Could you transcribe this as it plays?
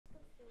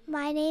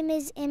My name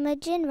is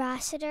Imogen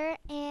Rossiter,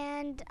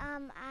 and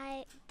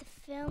the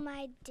film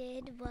I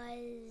did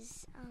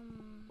was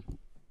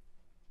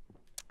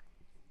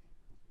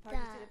Party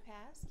to the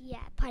Past?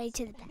 Yeah, Party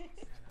to the Past.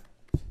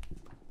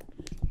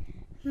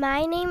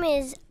 My name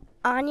is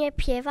Anya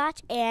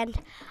Pievach, and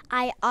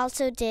I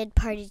also did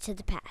Party to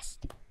the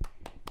Past.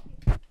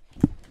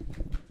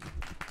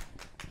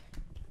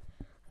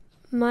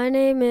 My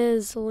name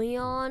is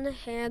Leon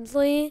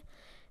Hansley,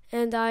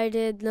 and I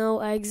did No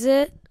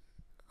Exit.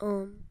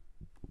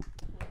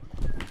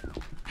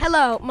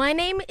 Hello, my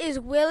name is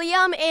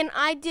William, and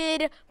I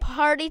did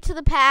Party to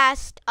the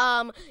Past,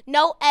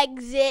 No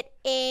Exit,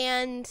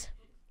 and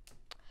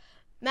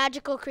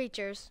Magical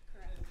Creatures.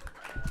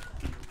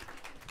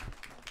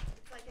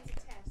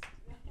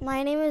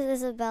 My name is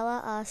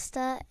Isabella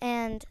Asta,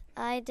 and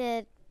I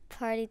did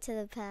Party to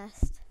the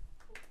Past.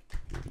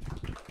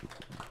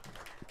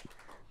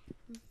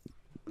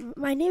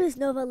 My name is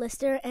Nova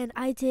Lister, and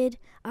I did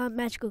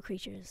Magical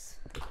Creatures.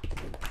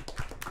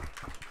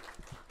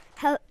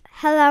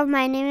 Hello,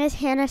 my name is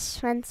Hannah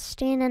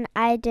Swenstein, and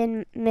I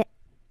did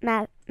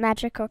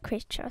Magical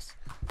Creatures.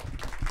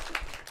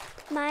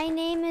 My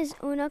name is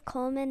Una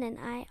Coleman, and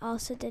I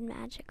also did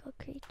Magical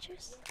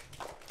Creatures.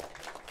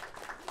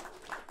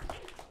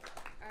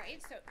 All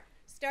right, so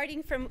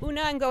starting from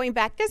Una and going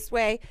back this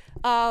way,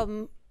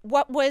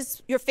 what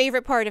was your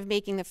favorite part of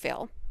making the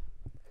film?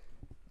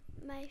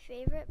 My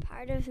favorite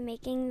part of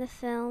making the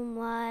film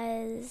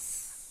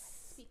was...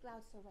 Speak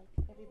loud so like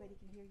everybody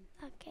can hear you.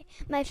 Okay.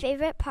 My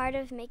favorite part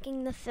of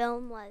making the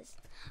film was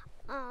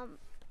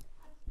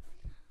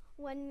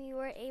when we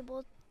were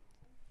able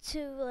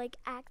to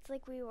act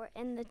like we were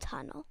in the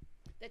tunnel.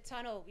 The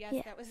tunnel, yes,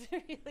 Yeah. That was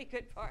a really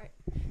good part.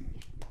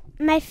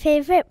 My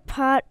favorite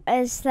part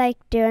is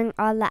doing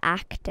all the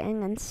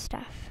acting and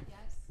stuff.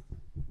 Yes.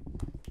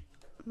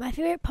 My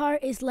favorite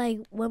part is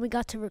when we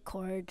got to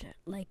record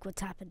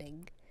what's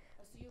happening.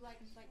 Oh, so you like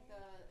the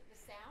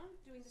sound,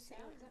 doing the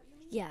sound? Is that what you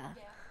mean? Yeah.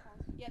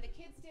 Yeah, the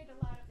kids did a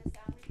lot of the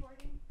sound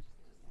recording.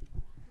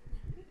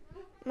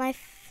 My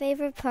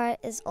favorite part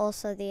is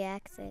also the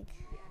acting.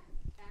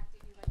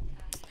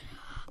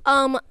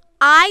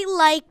 I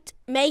liked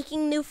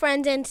making new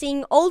friends and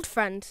seeing old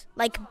friends,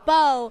 like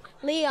Bo,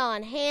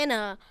 Leon,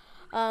 Hannah,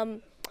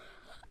 and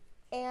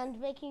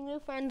making new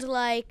friends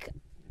like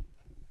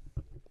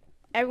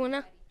everyone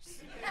else.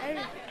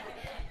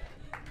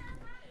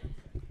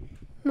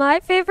 My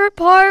favorite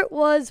part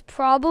was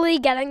probably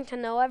getting to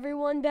know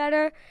everyone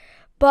better,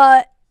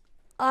 but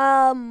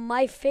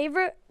my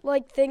favorite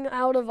thing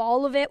out of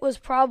all of it was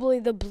probably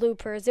the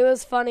bloopers. It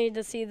was funny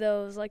to see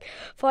those,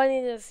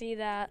 funny to see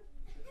that.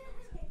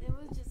 It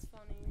was just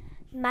funny.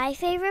 My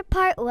favorite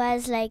part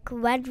was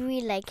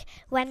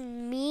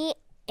when me,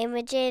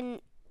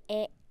 Imogen,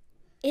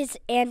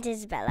 and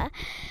Isabella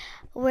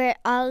were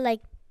all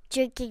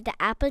drinking the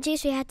apple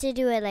juice. We had to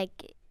do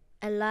it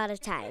a lot of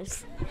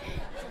times.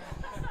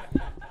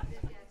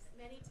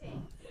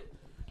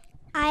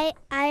 I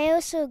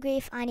also agree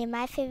with Anya.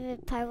 My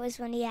favorite part was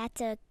when we had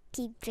to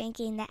keep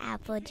drinking the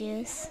apple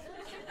juice.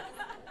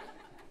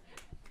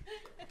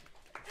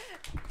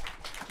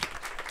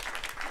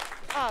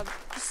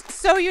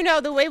 So,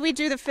 the way we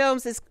do the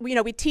films is,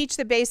 we teach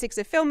the basics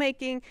of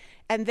filmmaking,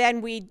 and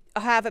then we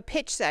have a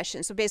pitch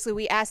session. So basically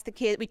we ask the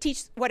kids, we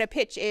teach what a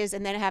pitch is,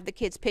 and then have the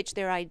kids pitch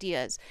their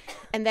ideas.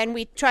 And then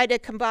we try to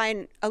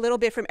combine a little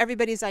bit from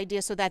everybody's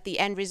ideas so that the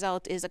end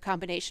result is a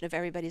combination of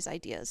everybody's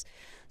ideas.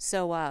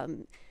 So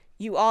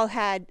you all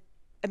had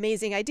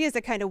amazing ideas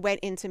that kind of went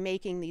into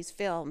making these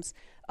films.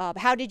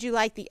 How did you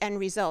like the end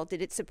result?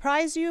 Did it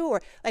surprise you?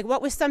 Or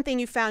what was something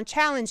you found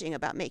challenging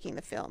about making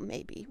the film,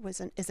 maybe,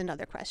 is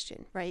another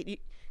question, right? You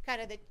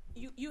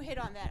hit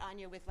on that,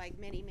 Anya, with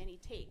many, many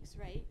takes,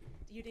 right?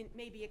 You didn't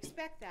maybe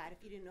expect that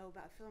if you didn't know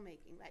about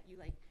filmmaking, that you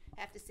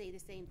have to say the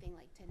same thing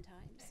 10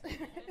 times. Do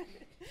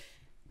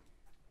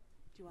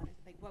you want to,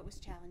 what was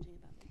challenging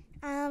about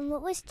that?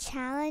 What was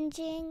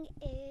challenging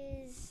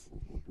is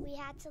we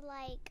had to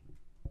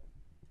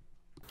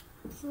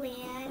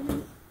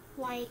plan,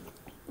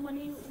 when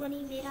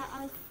we made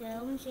our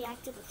films, we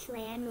had to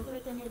plan what we're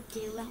gonna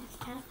do. It was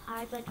kind of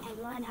hard,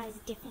 everyone has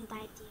different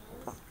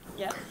ideas.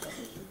 Yep.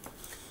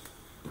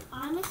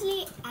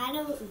 Honestly, I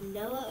don't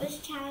know what was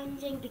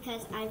challenging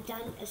because I've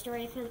done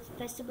Astoria Film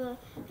Festival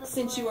before.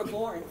 Since you were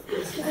born.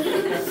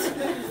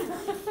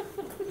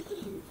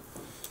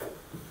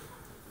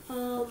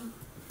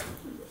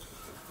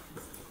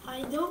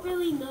 I don't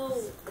really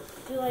know.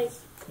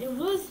 It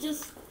was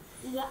just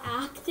the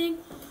acting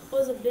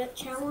was a bit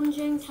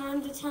challenging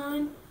time to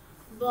time,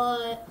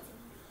 but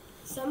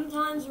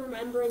sometimes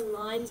remembering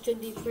lines could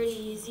be pretty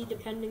easy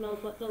depending on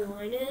what the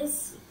line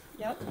is.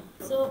 Yep.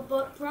 So,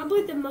 but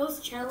probably the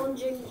most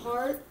challenging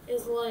part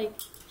is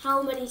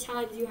how many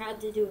times you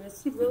had to do it.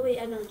 It's really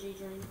energy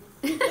draining.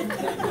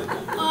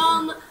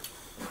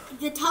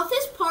 The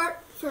toughest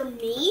part for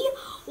me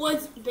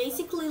was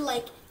basically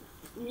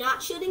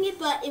not shooting it,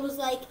 but it was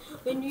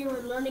when you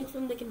were learning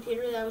from the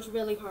computer, that was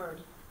really hard.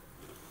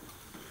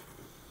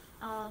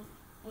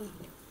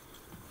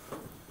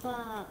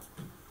 But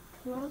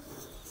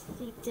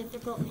the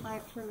difficult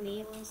part for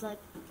me was like,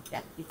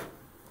 I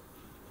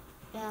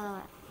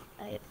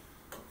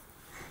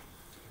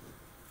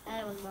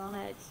don't know how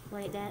to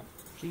explain that.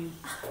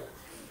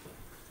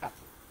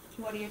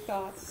 What are your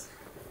thoughts?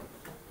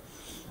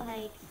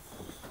 Like,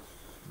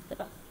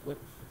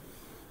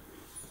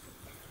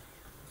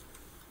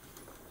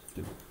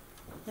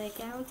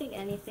 I don't think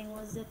anything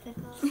was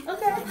difficult.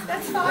 Okay,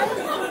 that's fine.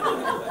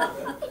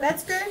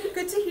 That's good.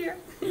 Good to hear.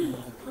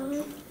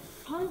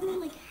 Probably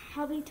like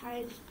how many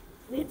times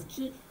we have to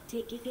keep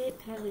taking it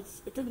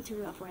because it doesn't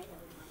turn off right.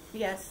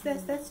 Yes,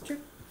 that's true.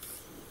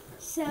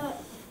 So,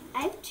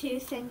 I have two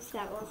things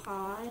that were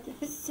hard.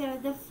 So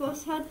the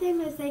first hard thing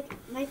was like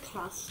my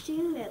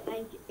costume. It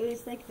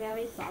was like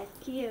very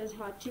bulky. It was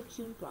hard to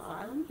keep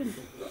on.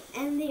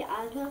 And the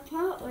other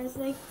part was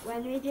like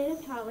when we did a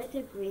part with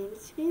the green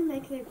screen,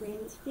 like the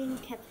green screen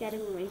kept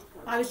getting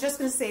wrinkled. I was just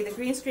going to say the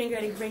green screen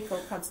getting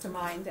wrinkled comes to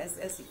mind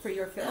as for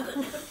your film.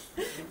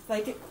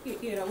 Like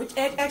which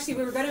actually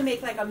we were going to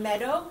make like a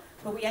meadow,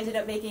 but we ended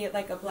up making it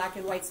like a black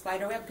and white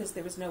spider web because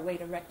there was no way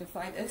to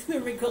rectify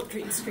the wrinkled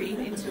green screen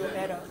into a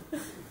meadow.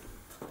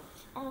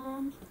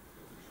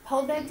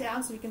 Hold that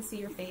down so we can see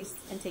your face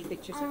and take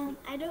pictures of you.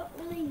 I don't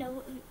really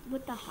know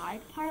what the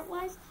hard part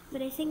was,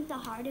 but I think the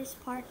hardest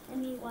part for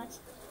me was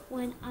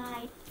when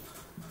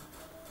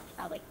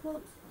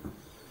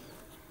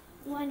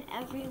when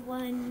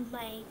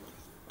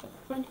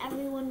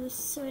everyone was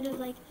sort of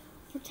like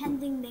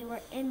pretending they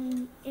were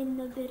in the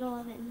middle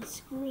of a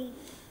screen.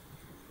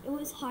 It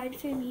was hard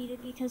for me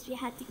because we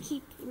had to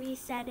keep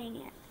resetting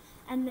it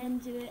and then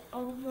do it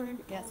over and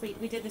yes, over.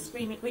 We did the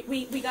screaming.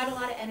 We got a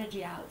lot of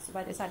energy out, so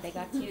by the time they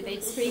got to you,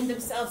 they'd scream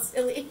themselves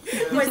silly.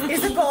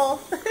 Is a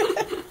goal.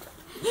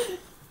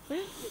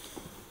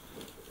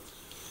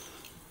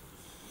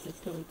 That's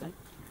totally fine.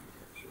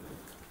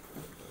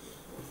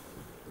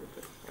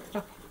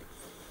 Okay.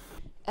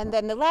 And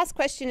then the last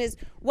question is,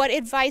 what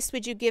advice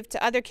would you give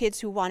to other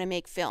kids who want to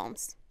make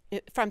films?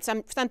 From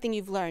something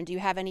you've learned, do you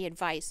have any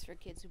advice for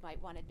kids who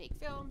might want to make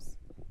films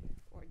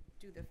or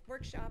do the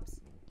workshops?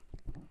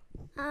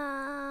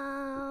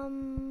 I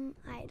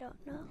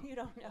don't know. You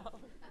don't know.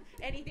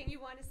 Anything you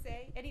want to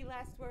say? Any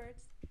last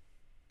words?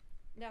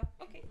 No?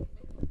 Okay.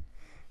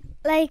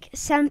 Like,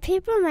 some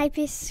people might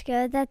be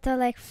scared that they'll,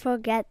 like,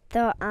 forget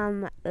the,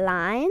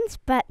 lines,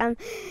 but,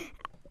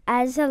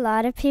 as a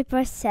lot of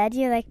people said,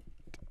 you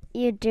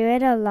do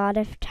it a lot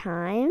of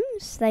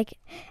times, like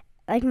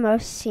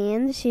most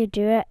scenes, you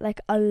do it,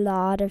 like, a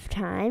lot of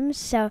times,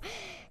 so,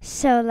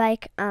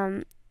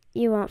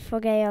 you won't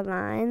forget your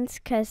lines,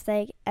 because,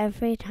 like,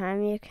 every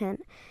time you can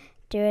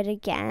do it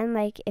again,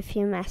 like, if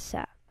you mess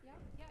up. Yeah,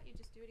 you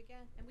just do it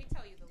again, and we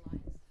tell you the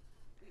lines.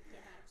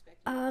 They're not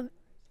expecting.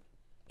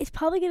 It's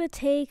probably going to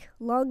take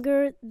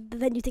longer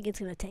than you think it's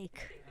going to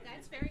take.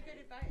 That's very good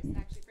advice,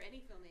 actually, for any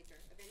filmmaker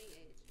of any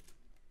age.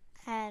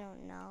 I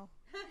don't know.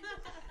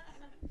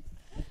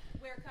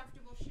 Wear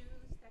comfortable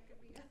shoes. That could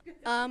be.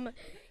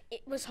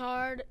 It was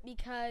hard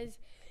because,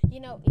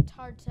 it's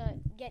hard to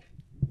get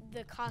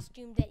the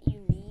costume that you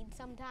need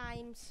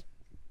sometimes.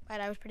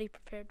 But I was pretty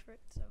prepared for it,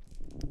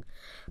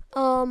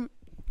 so.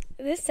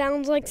 This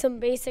sounds like some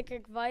basic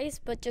advice,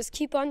 but just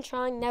keep on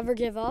trying, never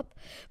give up.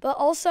 But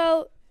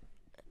also,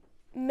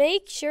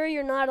 make sure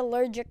you're not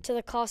allergic to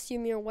the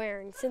costume you're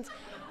wearing. Since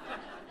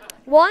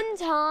one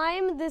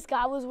time, this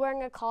guy was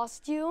wearing a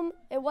costume.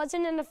 It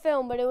wasn't in a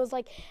film, but it was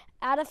like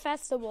at a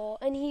festival,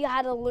 and he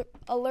had an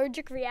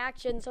allergic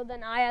reaction, so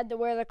then I had to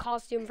wear the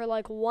costume for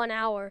like 1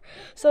 hour.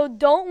 So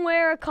don't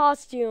wear a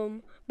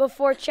costume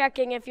before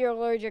checking if you're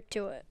allergic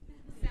to it.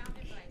 Sound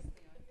advice, Leon.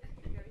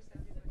 Very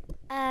sound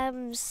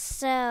advice.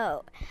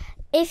 So,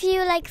 if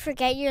you, like,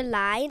 forget your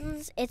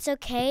lines, it's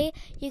okay.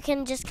 You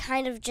can just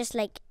kind of just,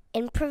 like,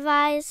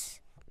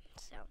 improvise.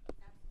 So,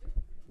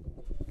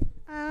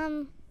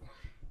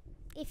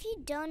 if you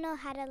don't know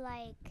how to,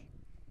 like,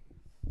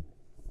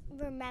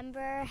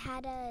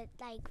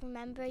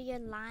 remember your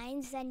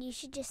lines, then you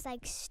should just,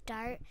 like,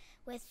 start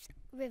with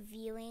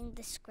reviewing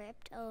the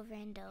script over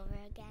and over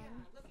again.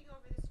 Yeah, looking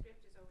over the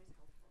script is always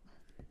helpful.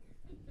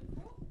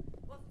 Cool.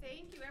 Well,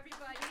 thank you,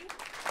 everybody.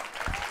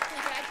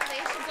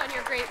 Congratulations on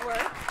your great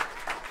work.